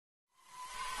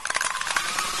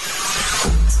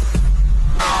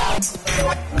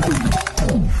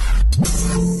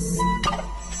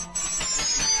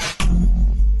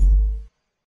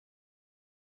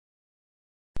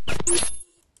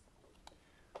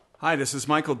Hi, this is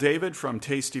Michael David from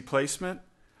Tasty Placement.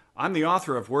 I'm the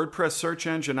author of WordPress Search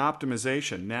Engine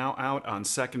Optimization, now out on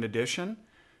second edition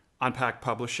on Pack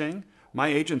Publishing. My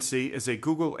agency is a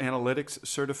Google Analytics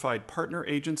Certified Partner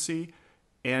Agency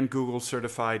and Google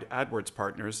Certified AdWords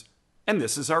Partners, and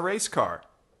this is our race car.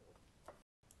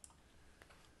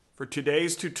 For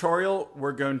today's tutorial,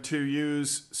 we're going to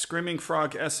use Screaming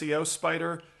Frog SEO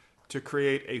Spider to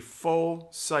create a full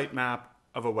sitemap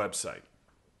of a website.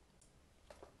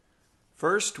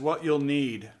 First, what you'll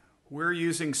need. We're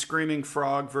using Screaming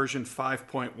Frog version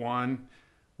 5.1,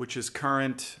 which is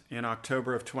current in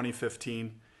October of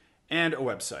 2015, and a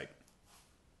website.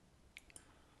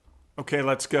 Okay,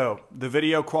 let's go. The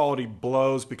video quality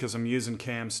blows because I'm using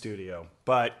Cam Studio,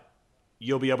 but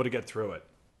you'll be able to get through it.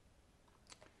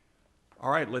 All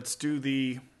right, let's do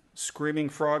the Screaming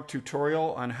Frog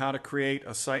tutorial on how to create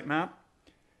a sitemap.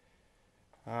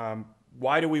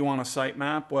 Why do we want a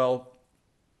sitemap? Well,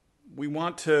 we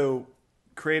want to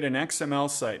create an XML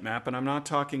sitemap, and I'm not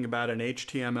talking about an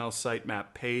HTML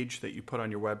sitemap page that you put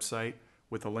on your website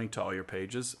with a link to all your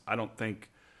pages. I don't think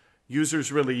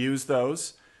users really use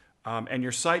those. And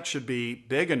your site should be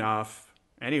big enough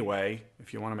anyway,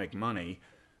 if you want to make money,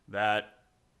 that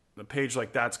the page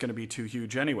like that's going to be too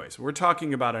huge anyway. So we're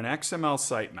talking about an XML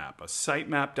sitemap, a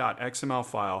sitemap.xml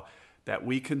file that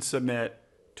we can submit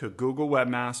to Google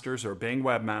Webmasters or Bing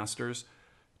Webmasters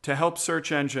to help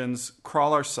search engines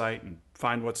crawl our site and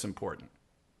find what's important.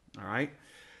 All right.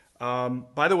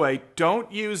 By the way,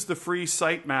 don't use the free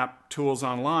sitemap tools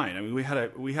online. I mean, we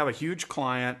have a huge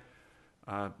client,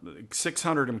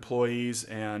 600 employees,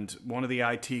 and one of the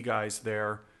IT guys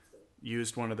there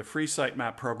used one of the free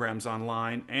sitemap programs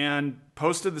online and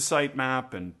posted the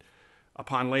sitemap, and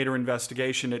upon later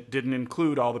investigation, it didn't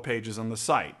include all the pages on the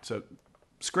site. So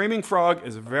Screaming Frog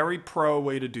is a very pro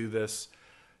way to do this.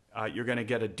 You're going to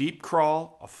get a deep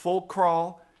crawl, a full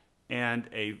crawl, and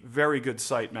a very good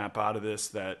sitemap out of this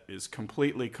that is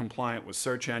completely compliant with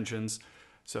search engines.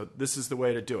 So this is the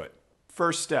way to do it.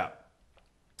 First step,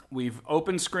 we've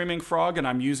opened Screaming Frog, and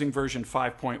I'm using version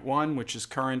 5.1, which is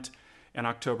current in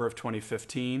October of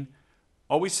 2015.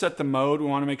 Always set the mode. We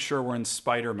want to make sure we're in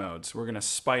spider mode. So we're going to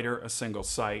spider a single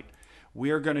site.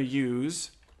 We are going to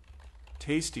use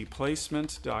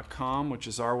tastyplacement.com, which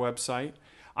is our website.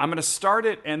 I'm going to start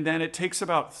it, and then it takes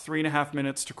about 3.5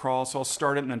 minutes to crawl, so I'll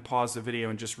start it and then pause the video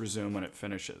and just resume when it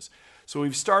finishes. So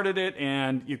we've started it,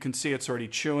 and you can see it's already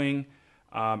chewing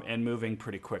and moving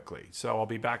pretty quickly. So I'll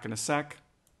be back in a sec.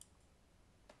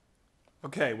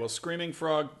 Okay, well, Screaming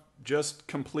Frog just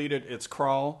completed its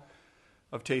crawl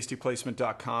of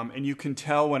tastyplacement.com, and you can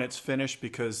tell when it's finished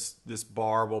because this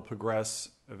bar will progress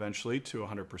eventually to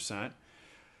 100%.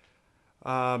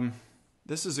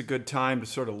 This is a good time to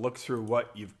sort of look through what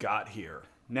you've got here.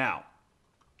 Now,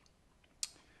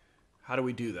 how do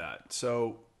we do that?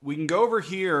 So we can go over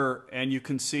here, and you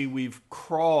can see we've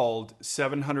crawled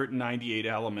 798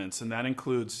 elements, and that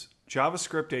includes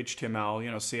JavaScript, HTML,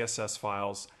 CSS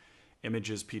files,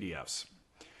 images, PDFs.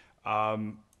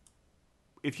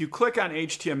 If you click on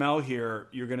HTML here,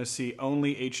 you're going to see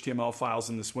only HTML files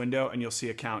in this window, and you'll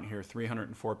see a count here,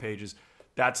 304 pages.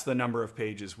 That's the number of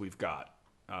pages we've got.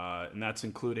 And that's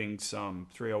including some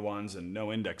 301s and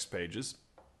no index pages.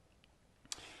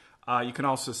 You can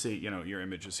also see, your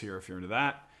images here if you're into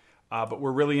that. But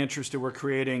we're really interested. We're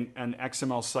creating an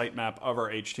XML sitemap of our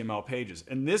HTML pages.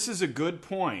 And this is a good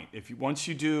point. Once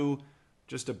you do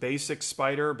just a basic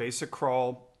spider, basic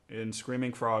crawl in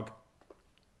Screaming Frog,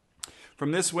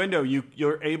 from this window,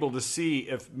 you're able to see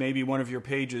if maybe one of your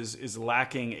pages is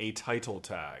lacking a title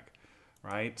tag,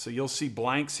 right? So you'll see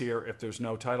blanks here if there's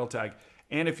no title tag.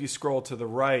 And if you scroll to the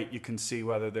right, you can see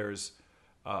whether there's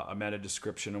a meta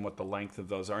description and what the length of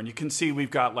those are. And you can see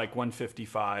we've got like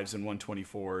 155s and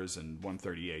 124s and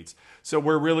 138s. So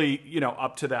we're really,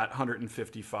 up to that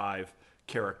 155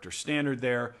 character standard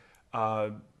there.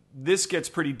 This gets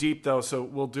pretty deep though, so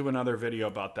we'll do another video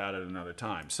about that at another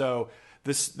time. So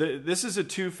this is a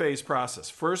two-phase process.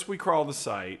 First, we crawl the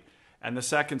site, and the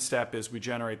second step is we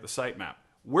generate the sitemap.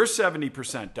 We're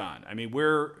 70% done. I mean,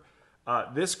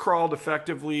 this crawled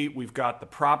effectively. We've got the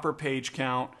proper page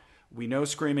count. We know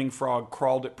Screaming Frog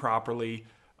crawled it properly,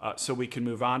 so we can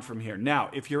move on from here. Now,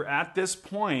 if you're at this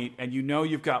point and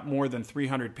you've got more than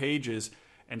 300 pages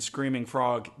and Screaming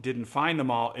Frog didn't find them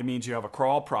all, it means you have a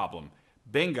crawl problem.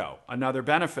 Bingo, another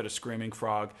benefit of Screaming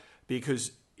Frog,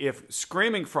 because if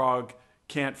Screaming Frog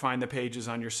can't find the pages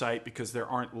on your site because there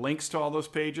aren't links to all those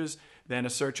pages, then a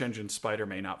search engine spider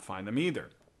may not find them either.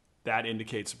 That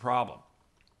indicates a problem.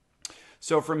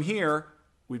 So from here,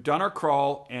 we've done our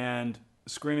crawl, and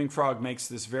Screaming Frog makes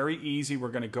this very easy. We're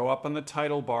going to go up on the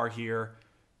title bar here,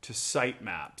 to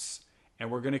sitemaps,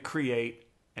 and we're going to create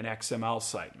an XML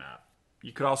sitemap.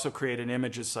 You could also create an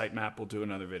images sitemap. We'll do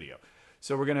another video.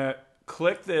 So we're going to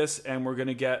click this, and we're going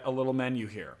to get a little menu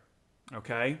here,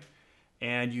 okay?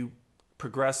 And you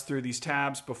progress through these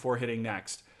tabs before hitting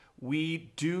next.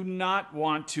 We do not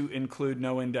want to include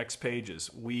no index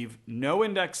pages. We've no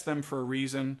indexed them for a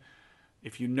reason.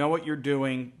 If you know what you're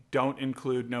doing, don't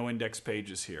include no index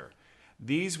pages here.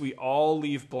 These we all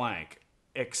leave blank,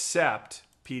 except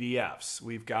PDFs.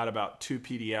 We've got about 2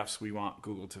 PDFs we want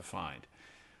Google to find.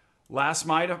 Last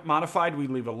modified we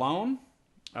leave alone.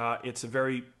 This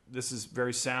is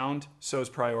very sound. So is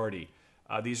priority.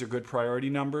 These are good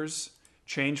priority numbers.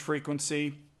 Change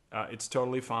frequency, it's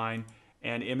totally fine.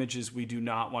 And images, we do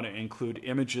not want to include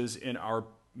images in our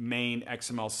main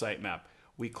XML sitemap.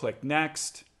 We click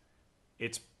next.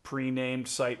 It's pre-named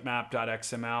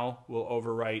sitemap.xml. We'll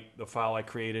overwrite the file I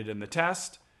created in the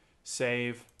test,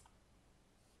 save,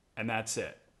 and that's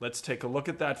it. Let's take a look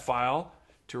at that file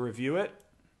to review it.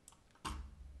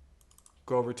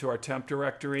 Go over to our temp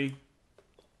directory,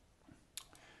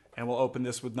 and we'll open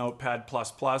this with Notepad++,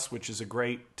 which is a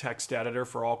great text editor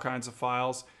for all kinds of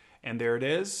files. And there it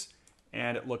is,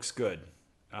 and it looks good.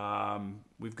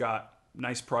 We've got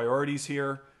nice priorities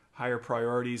here, higher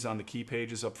priorities on the key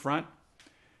pages up front.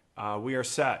 We are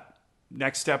set.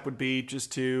 Next step would be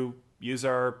just to use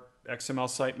our XML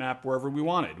sitemap wherever we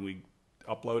wanted. We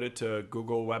upload it to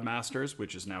Google Webmasters,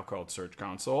 which is now called Search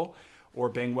Console, or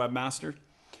Bing Webmaster.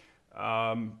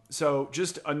 So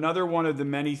just another one of the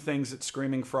many things that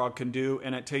Screaming Frog can do.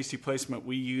 And at Tasty Placement,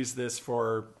 we use this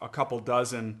for a couple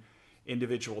dozen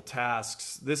individual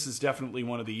tasks. This is definitely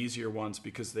one of the easier ones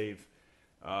because they've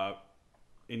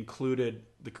included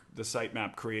the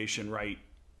sitemap creation right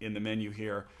in the menu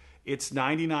here. It's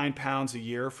 £99 a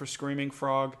year for Screaming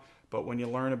Frog, but when you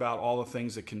learn about all the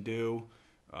things it can do,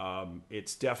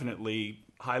 it's definitely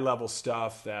high-level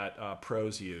stuff that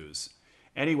pros use.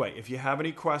 Anyway, if you have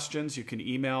any questions, you can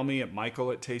email me at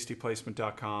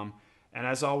michael@tastyplacement.com. And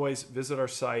as always, visit our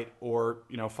site or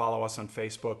follow us on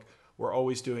Facebook. We're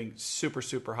always doing super,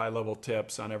 super high-level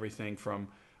tips on everything from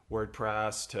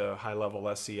WordPress to high-level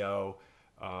SEO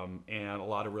and a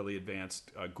lot of really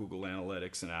advanced Google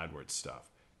Analytics and AdWords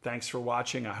stuff. Thanks for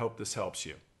watching. I hope this helps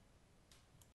you.